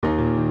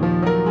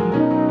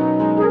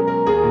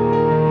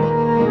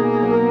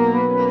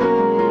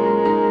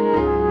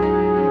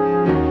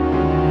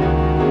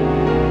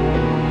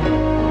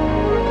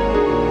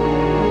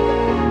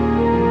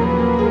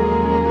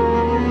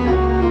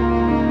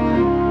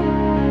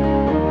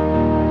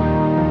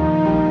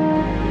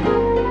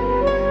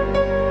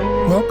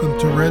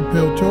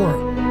RedPill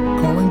Torah,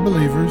 calling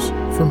believers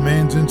from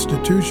man's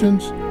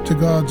institutions to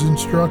God's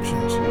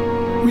instructions.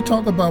 We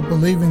talk about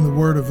believing the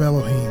word of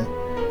Elohim.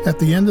 At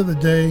the end of the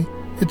day,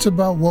 it's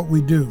about what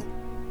we do.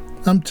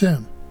 I'm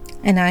Tim.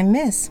 And I'm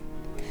Miss.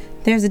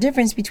 There's a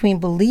difference between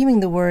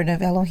believing the word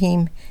of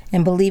Elohim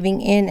and believing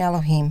in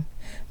Elohim.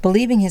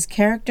 Believing his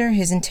character,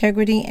 his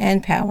integrity,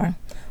 and power.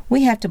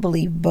 We have to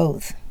believe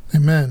both.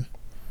 Amen.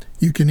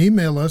 You can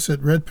email us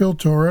at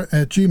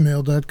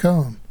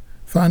redpilltorah@gmail.com.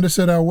 Find us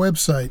at our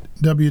website,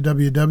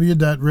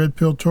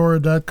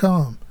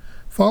 www.redpilltorah.com.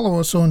 Follow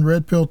us on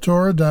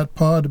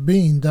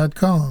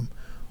redpilltorah.podbean.com,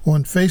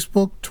 on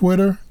Facebook,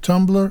 Twitter,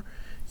 Tumblr,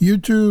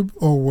 YouTube,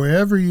 or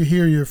wherever you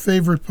hear your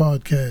favorite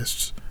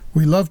podcasts.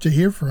 We love to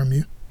hear from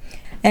you.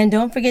 And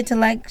don't forget to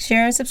like,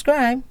 share, and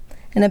subscribe.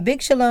 And a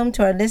big shalom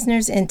to our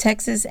listeners in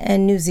Texas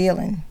and New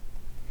Zealand.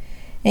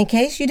 In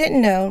case you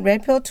didn't know,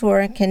 RedPill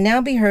Torah can now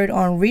be heard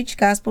on Reach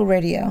Gospel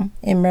Radio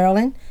in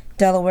Maryland,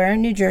 Delaware,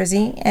 New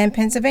Jersey, and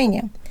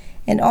Pennsylvania,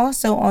 and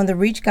also on the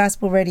Reach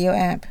Gospel Radio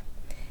app.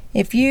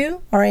 If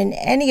you are in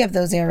any of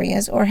those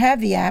areas or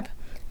have the app,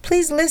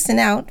 please listen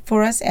out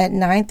for us at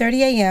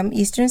 9:30 a.m.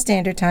 Eastern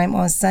Standard Time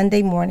on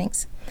Sunday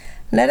mornings.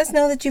 Let us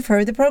know that you've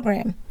heard the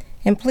program,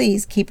 and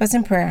please keep us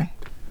in prayer.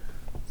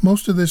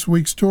 Most of this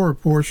week's Torah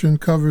portion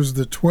covers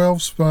the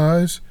 12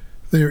 spies,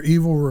 their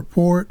evil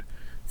report,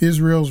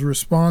 Israel's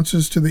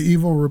responses to the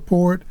evil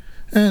report,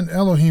 and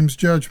Elohim's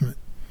judgment.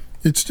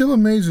 It still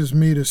amazes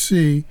me to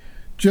see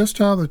just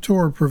how the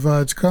Torah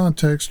provides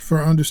context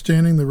for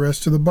understanding the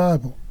rest of the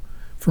Bible,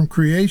 from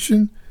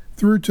creation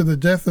through to the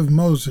death of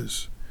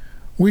Moses.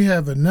 We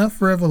have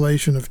enough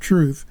revelation of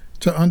truth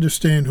to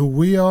understand who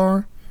we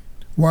are,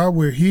 why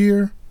we're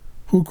here,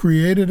 who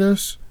created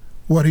us,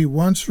 what he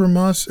wants from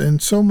us,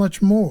 and so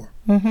much more.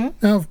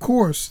 Now, of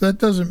course, that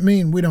doesn't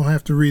mean we don't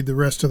have to read the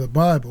rest of the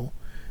Bible.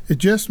 It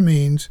just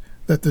means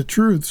that the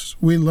truths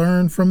we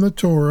learn from the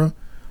Torah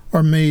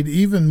are made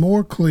even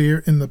more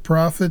clear in the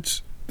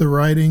prophets, the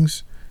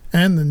writings,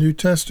 and the New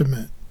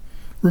Testament.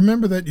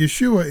 Remember that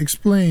Yeshua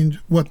explained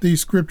what these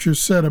scriptures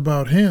said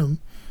about him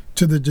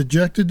to the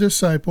dejected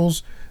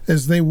disciples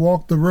as they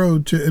walked the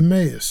road to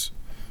Emmaus.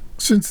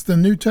 Since the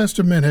New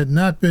Testament had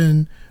not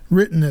been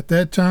written at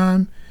that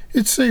time,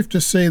 it's safe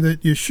to say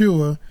that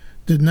Yeshua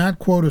did not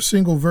quote a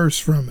single verse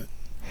from it.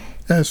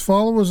 As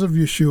followers of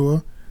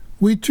Yeshua,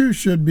 we too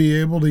should be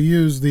able to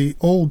use the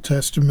Old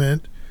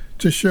Testament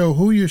to show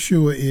who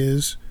Yeshua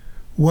is,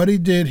 what he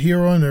did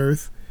here on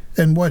earth,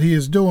 and what he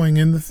is doing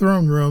in the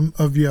throne room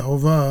of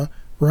Yehovah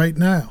right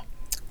now.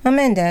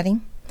 Amen, Daddy.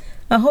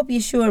 I hope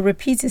Yeshua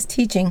repeats his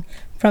teaching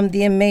from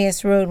the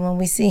Emmaus Road when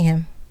we see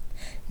him.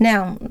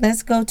 Now,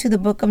 let's go to the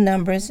book of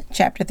Numbers,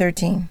 chapter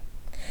 13.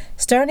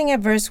 Starting at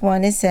verse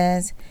 1, it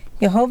says,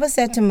 Yehovah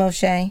said to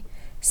Moshe,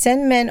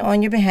 "Send men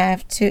on your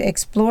behalf to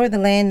explore the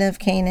land of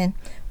Canaan,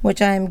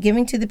 which I am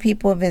giving to the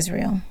people of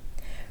Israel.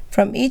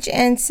 From each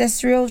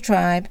ancestral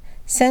tribe,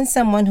 send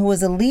someone who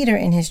is a leader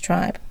in his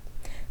tribe."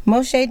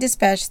 Moshe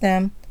dispatched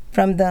them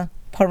from the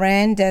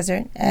Paran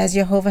desert as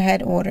Yehovah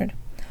had ordered.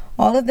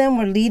 All of them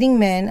were leading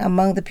men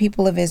among the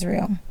people of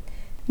Israel.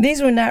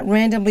 These were not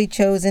randomly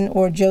chosen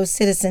or Joe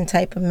Citizen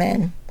type of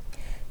men.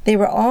 They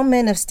were all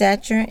men of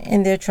stature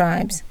in their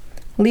tribes,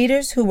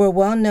 leaders who were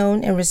well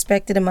known and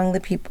respected among the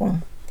people.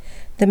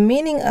 The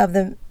meaning of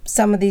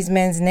some of these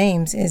men's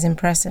names is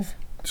impressive.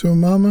 So,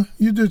 Mama,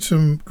 you did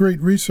some great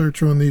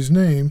research on these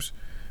names.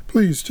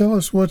 Please tell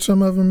us what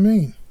some of them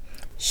mean.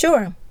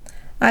 Sure.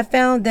 I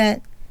found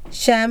that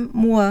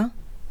Shammua,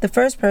 the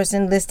first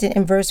person listed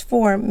in verse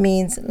 4,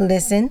 means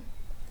listen.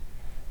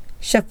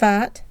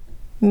 Shaphat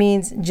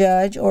means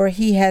judge or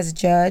he has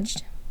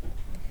judged.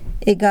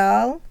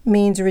 Igal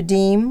means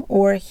redeem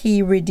or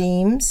he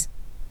redeems.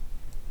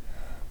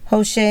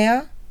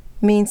 Hoshea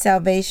means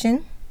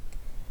salvation.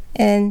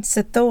 And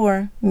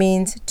Sethor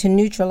means to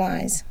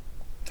neutralize.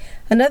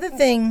 Another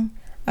thing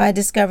I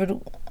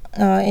discovered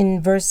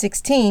in verse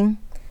 16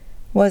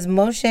 was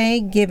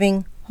Moshe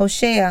giving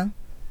Hoshea,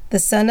 the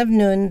son of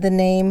Nun, the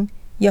name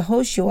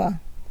Yehoshua.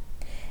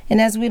 And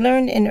as we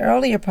learned in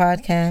earlier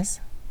podcasts,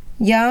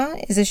 Yah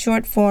is a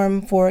short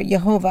form for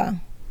Yehovah.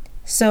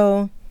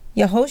 So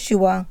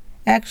Yehoshua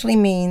actually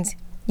means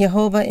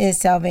Yehovah is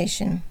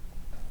salvation.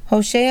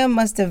 Hoshea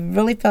must have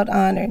really felt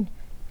honored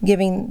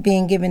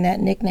being given that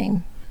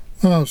nickname.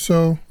 Oh,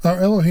 so our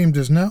Elohim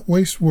does not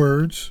waste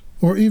words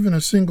or even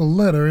a single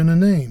letter in a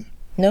name.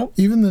 Nope.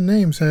 Even the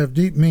names have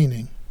deep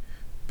meaning.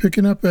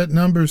 Picking up at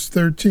Numbers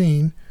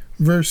 13,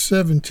 verse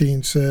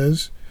 17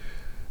 says,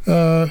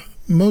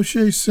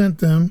 Moshe sent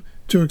them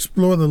to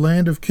explore the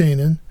land of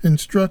Canaan,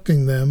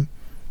 instructing them,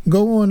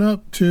 "Go on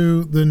up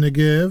to the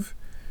Negev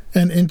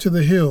and into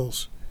the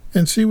hills,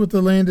 and see what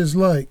the land is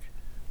like.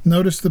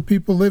 Notice the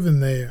people living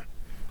there,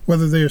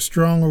 whether they are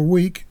strong or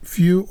weak,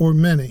 few or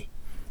many,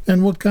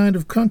 and what kind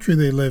of country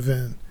they live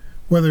in,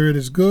 whether it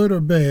is good or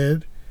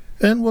bad,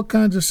 and what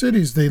kinds of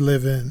cities they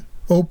live in,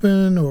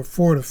 open or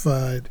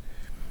fortified.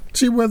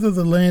 See whether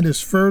the land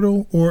is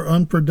fertile or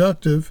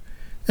unproductive,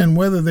 and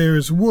whether there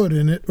is wood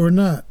in it or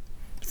not.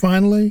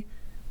 Finally,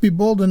 be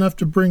bold enough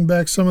to bring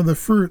back some of the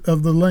fruit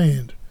of the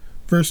land.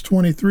 Verse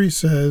 23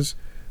 says,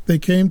 they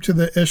came to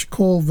the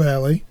Eshcol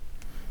Valley,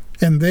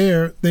 and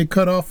there they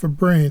cut off a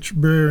branch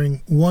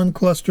bearing one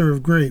cluster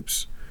of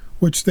grapes,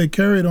 which they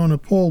carried on a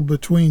pole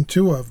between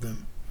two of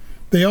them.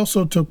 They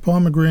also took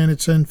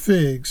pomegranates and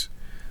figs.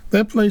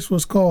 That place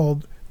was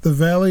called the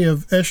Valley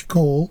of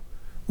Eshcol,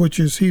 which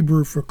is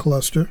Hebrew for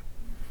cluster,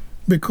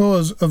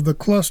 because of the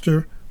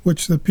cluster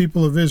which the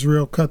people of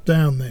Israel cut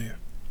down there.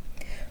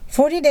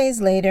 40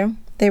 days later,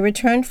 they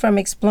returned from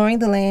exploring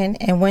the land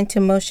and went to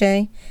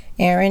Moshe,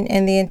 Aaron,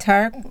 and the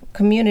entire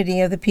community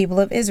of the people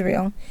of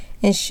Israel,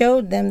 and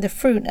showed them the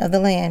fruit of the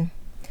land.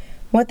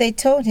 What they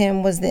told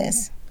him was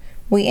this: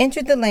 we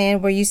entered the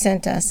land where you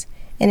sent us,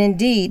 and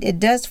indeed it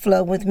does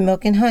flow with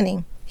milk and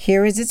honey.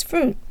 Here is its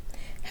fruit.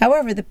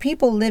 However, the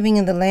people living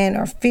in the land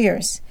are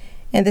fierce,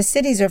 and the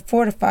cities are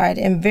fortified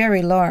and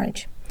very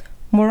large.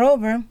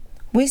 Moreover,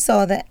 we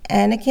saw the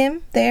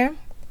Anakim there,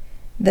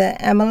 the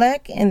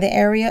Amalek in the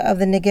area of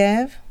the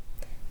Negev,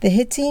 the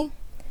Hitti,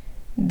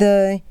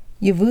 the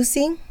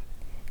Yevusi,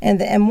 and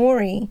the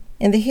Amori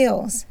in the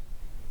hills,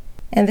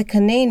 and the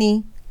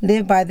Canaani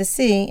live by the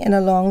sea and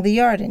along the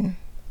Jordan.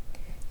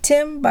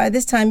 Tim, by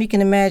this time you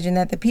can imagine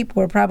that the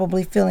people were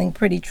probably feeling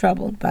pretty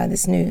troubled by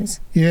this news.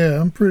 Yeah,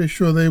 I'm pretty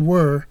sure they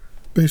were,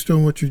 based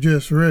on what you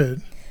just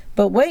read.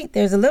 But wait,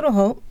 there's a little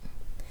hope.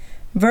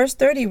 Verse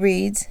 30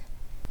 reads,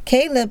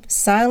 Caleb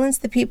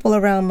silenced the people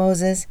around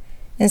Moses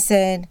and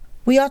said,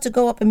 we ought to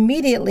go up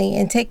immediately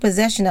and take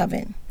possession of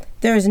it.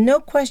 There is no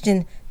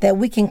question that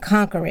we can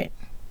conquer it.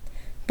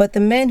 But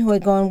the men who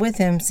had gone with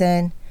him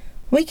said,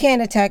 we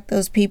can't attack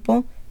those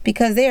people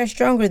because they are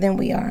stronger than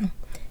we are.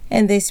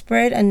 And they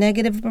spread a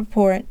negative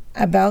report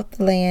about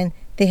the land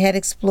they had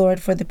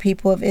explored for the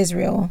people of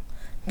Israel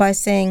by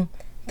saying,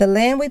 the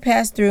land we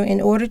passed through in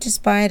order to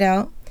spy it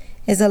out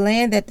is a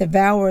land that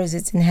devours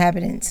its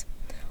inhabitants.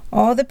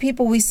 All the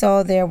people we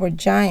saw there were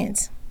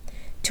giants.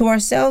 To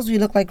ourselves we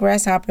look like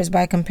grasshoppers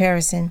by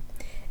comparison,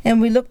 and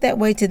we look that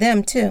way to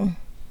them too.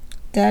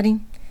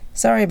 Daddy,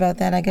 sorry about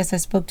that. I guess I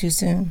spoke too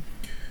soon.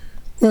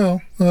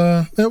 Well,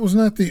 that was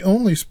not the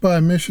only spy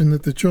mission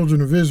that the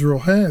children of Israel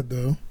had,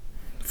 though.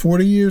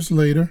 40 years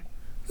later,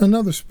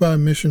 another spy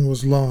mission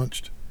was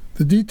launched.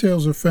 The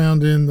details are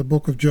found in the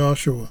book of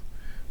Joshua.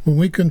 When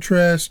we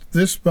contrast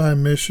this spy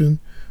mission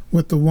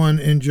with the one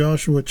in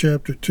Joshua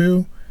chapter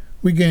 2,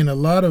 we gain a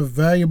lot of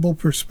valuable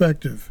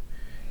perspective.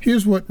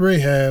 Here's what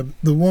Rahab,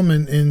 the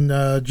woman in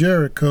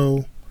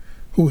Jericho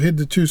who hid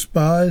the two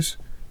spies,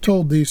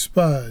 told these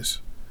spies.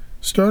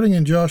 Starting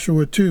in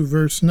Joshua 2,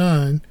 verse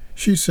 9,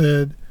 she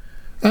said,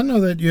 I know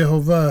that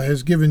Jehovah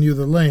has given you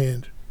the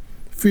land.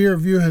 Fear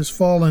of you has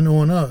fallen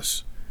on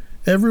us.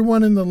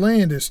 Everyone in the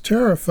land is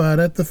terrified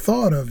at the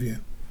thought of you.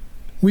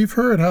 We've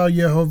heard how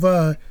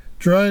Jehovah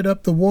dried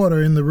up the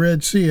water in the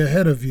Red Sea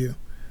ahead of you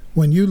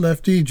when you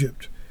left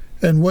Egypt,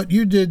 and what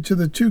you did to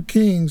the two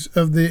kings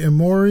of the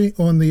Amori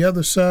on the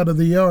other side of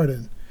the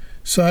Jordan,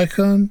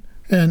 Sihon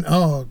and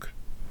Og,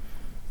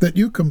 that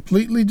you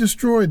completely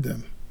destroyed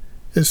them.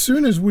 As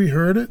soon as we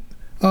heard it,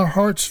 our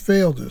hearts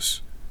failed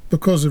us.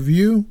 Because of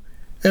you,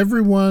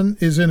 everyone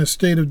is in a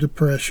state of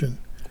depression.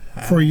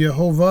 For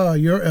Jehovah,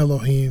 your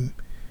Elohim,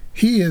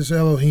 he is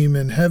Elohim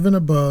in heaven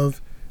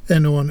above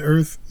and on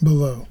earth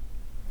below.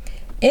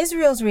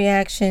 Israel's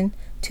reaction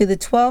to the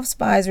 12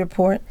 spies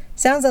report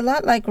sounds a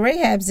lot like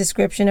Rahab's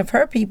description of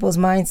her people's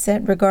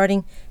mindset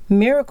regarding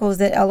miracles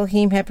that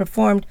Elohim had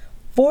performed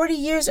 40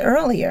 years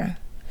earlier.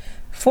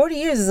 40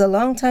 years is a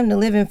long time to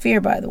live in fear,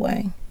 by the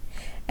way.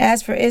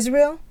 As for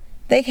Israel,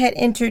 they had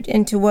entered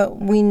into what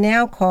we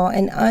now call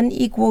an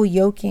unequal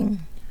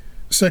yoking.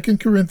 2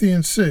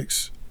 Corinthians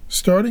 6,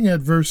 starting at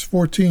verse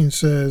 14,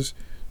 says,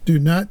 do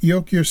not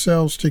yoke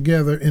yourselves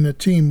together in a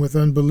team with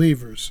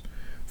unbelievers.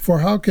 For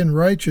how can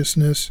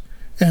righteousness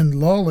and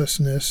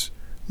lawlessness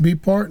be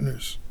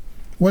partners?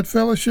 What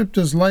fellowship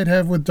does light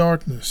have with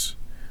darkness?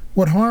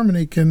 What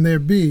harmony can there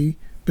be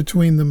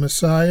between the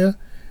Messiah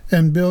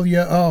and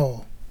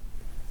Belial?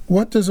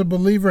 What does a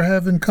believer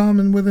have in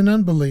common with an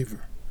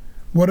unbeliever?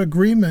 What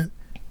agreement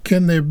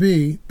can there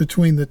be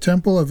between the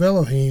temple of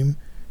Elohim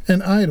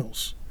and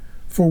idols?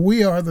 For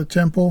we are the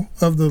temple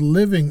of the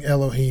living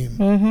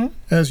Elohim.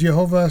 As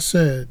Jehovah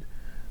said,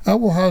 I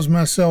will house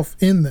myself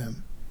in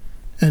them,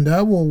 and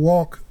I will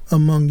walk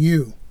among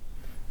you.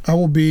 I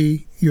will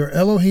be your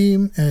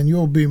Elohim, and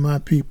you'll be my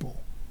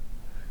people.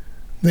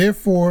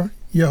 Therefore,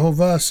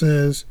 Jehovah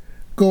says,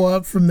 go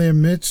out from their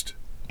midst,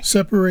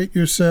 separate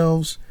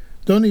yourselves,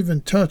 don't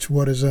even touch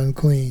what is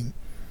unclean.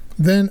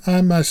 Then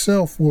I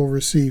myself will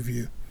receive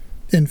you.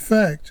 In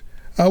fact,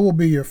 I will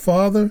be your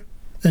father,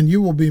 and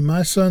you will be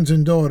my sons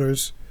and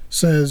daughters,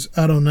 says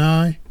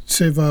Adonai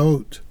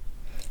Tsevaot.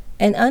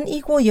 An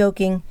unequal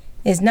yoking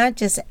is not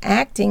just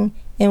acting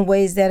in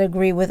ways that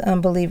agree with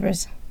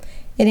unbelievers.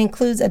 It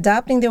includes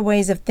adopting their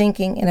ways of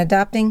thinking and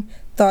adopting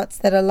thoughts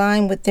that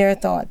align with their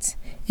thoughts,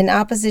 in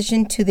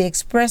opposition to the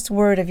expressed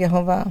word of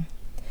Jehovah.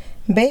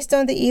 Based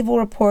on the evil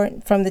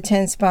report from the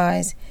 10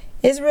 spies,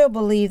 Israel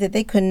believed that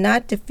they could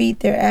not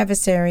defeat their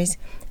adversaries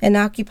and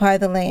occupy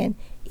the land,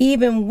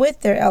 even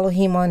with their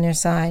Elohim on their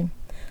side.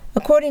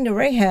 According to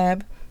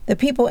Rahab, the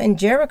people in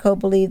Jericho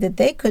believed that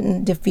they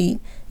couldn't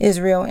defeat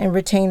Israel and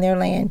retain their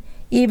land,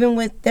 even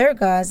with their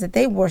gods that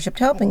they worshipped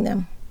helping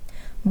them.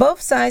 Both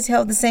sides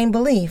held the same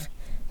belief.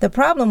 The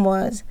problem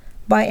was,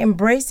 by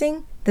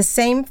embracing the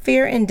same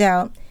fear and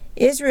doubt,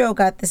 Israel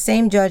got the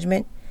same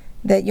judgment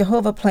that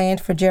Jehovah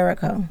planned for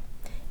Jericho.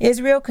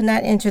 Israel could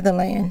not enter the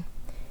land.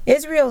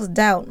 Israel's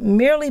doubt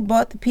merely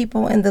bought the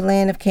people in the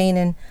land of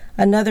Canaan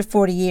another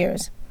 40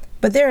 years,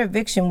 but their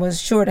eviction was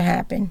sure to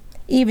happen,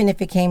 even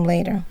if it came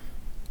later.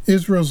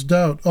 Israel's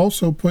doubt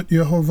also put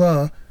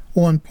Jehovah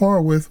on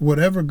par with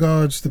whatever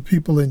gods the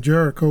people in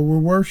Jericho were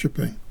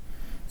worshiping.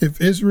 If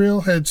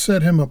Israel had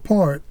set him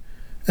apart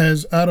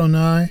as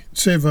Adonai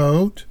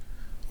Tsevaot,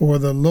 or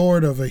the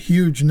Lord of a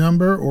huge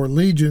number or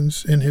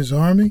legions in his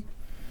army,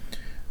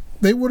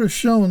 they would have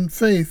shown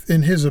faith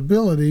in his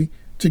ability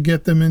to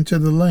get them into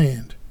the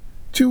land.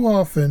 Too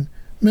often,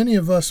 many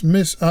of us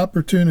miss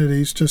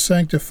opportunities to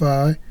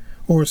sanctify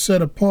or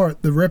set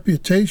apart the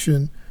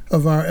reputation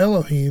of our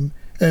Elohim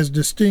as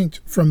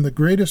distinct from the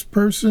greatest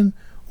person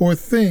or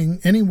thing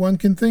anyone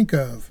can think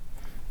of.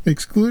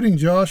 Excluding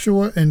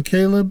Joshua and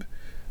Caleb,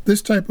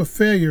 this type of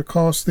failure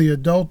cost the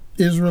adult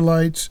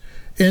Israelites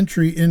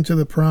entry into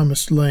the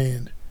promised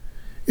land.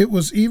 It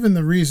was even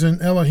the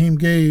reason Elohim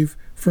gave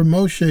for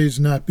Moshe's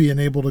not being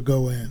able to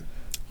go in.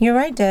 You're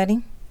right,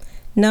 Daddy.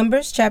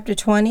 Numbers chapter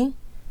 20,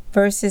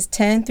 verses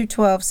 10 through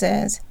 12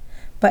 says,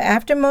 "But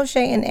after Moshe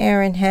and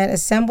Aaron had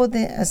assembled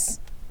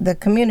the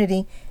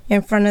community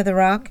in front of the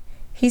rock,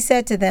 he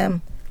said to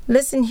them,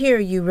 'Listen here,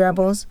 you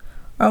rebels.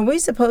 Are we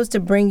supposed to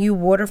bring you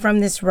water from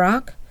this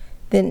rock?'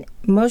 Then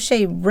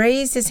Moshe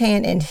raised his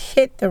hand and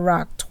hit the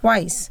rock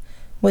twice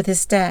with his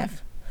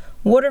staff.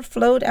 Water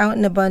flowed out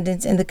in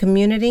abundance, and the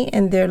community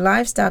and their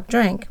livestock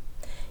drank.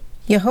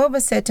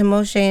 Jehovah said to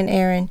Moshe and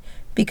Aaron,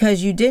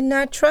 'Because you did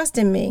not trust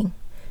in me,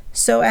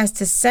 so as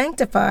to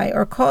sanctify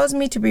or cause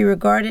me to be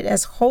regarded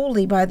as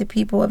holy by the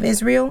people of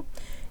Israel,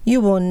 you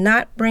will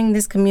not bring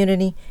this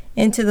community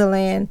into the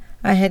land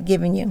I had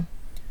given you.'"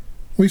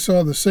 We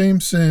saw the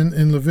same sin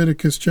in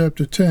Leviticus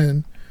chapter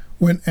 10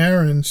 when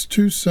Aaron's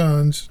two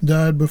sons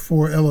died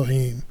before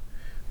Elohim.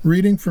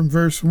 Reading from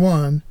verse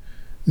 1,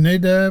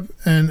 Nadab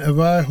and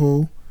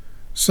Abihu,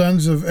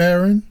 sons of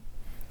Aaron,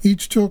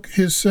 each took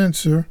his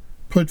censer,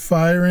 put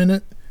fire in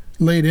it,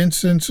 laid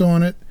incense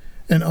on it,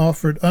 and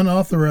offered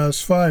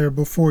unauthorized fire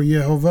before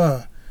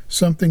Jehovah,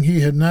 something he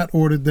had not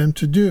ordered them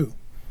to do.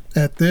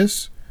 At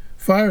this,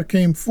 fire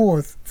came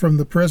forth from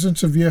the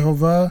presence of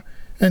Jehovah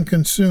and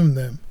consumed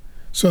them,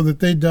 so that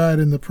they died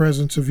in the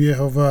presence of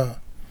Jehovah.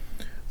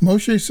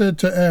 Moshe said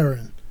to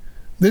Aaron,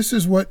 "This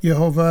is what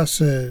Jehovah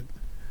said,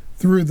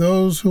 'Through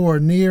those who are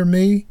near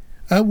me,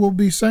 I will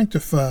be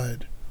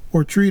sanctified,'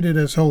 or treated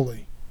as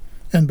holy,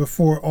 and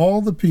before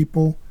all the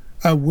people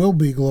I will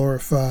be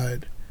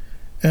glorified."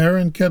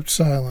 Aaron kept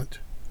silent.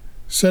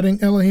 Setting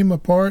Elohim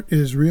apart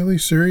is really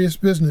serious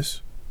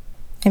business.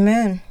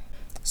 Amen.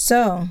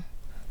 So,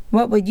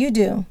 what would you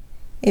do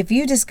if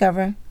you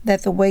discover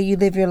that the way you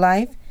live your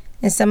life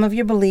and some of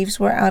your beliefs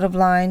were out of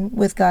line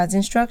with God's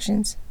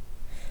instructions?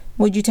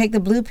 Would you take the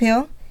blue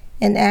pill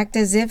and act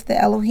as if the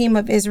Elohim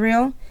of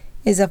Israel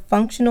is a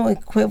functional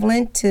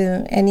equivalent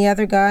to any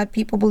other God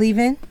people believe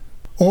in?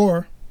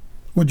 Or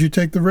would you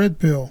take the red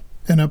pill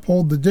and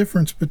uphold the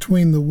difference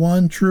between the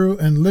one true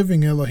and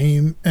living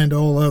Elohim and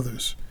all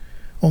others?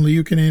 Only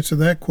you can answer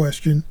that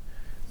question.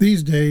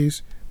 These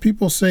days,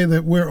 people say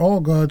that we're all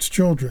God's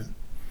children.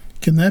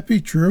 Can that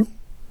be true?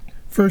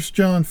 1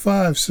 John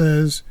 5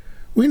 says,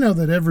 "We know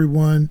that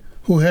everyone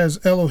who has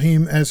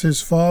Elohim as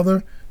his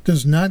father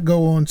does not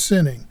go on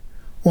sinning.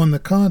 On the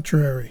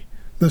contrary,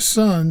 the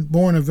Son,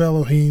 born of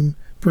Elohim,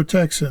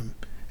 protects him,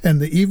 and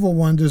the evil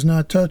one does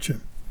not touch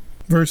him."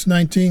 Verse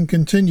 19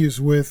 continues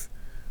with,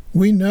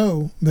 "We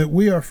know that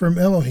we are from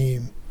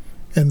Elohim,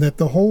 and that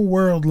the whole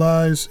world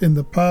lies in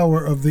the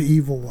power of the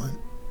evil one.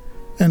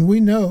 And we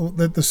know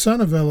that the Son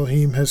of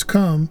Elohim has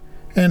come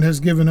and has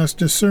given us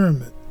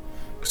discernment,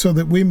 so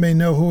that we may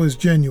know who is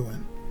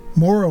genuine.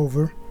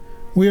 Moreover,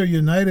 we are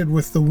united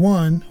with the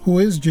one who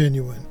is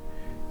genuine,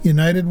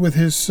 united with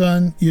his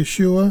Son,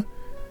 Yeshua,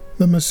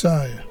 the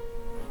Messiah.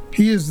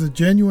 He is the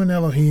genuine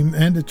Elohim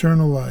and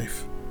eternal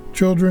life.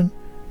 Children,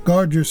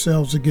 guard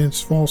yourselves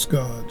against false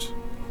gods."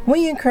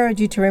 We encourage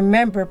you to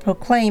remember,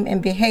 proclaim,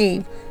 and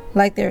behave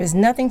like there is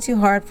nothing too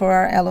hard for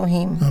our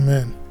Elohim.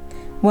 Amen.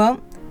 Well,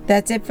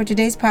 that's it for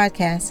today's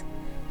podcast.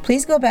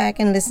 Please go back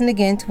and listen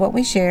again to what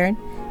we shared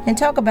and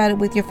talk about it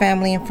with your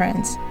family and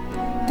friends.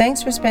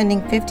 Thanks for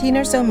spending 15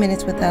 or so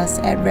minutes with us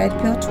at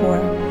RedPill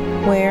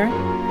Torah, where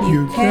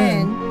you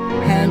can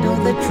handle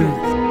the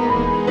truth.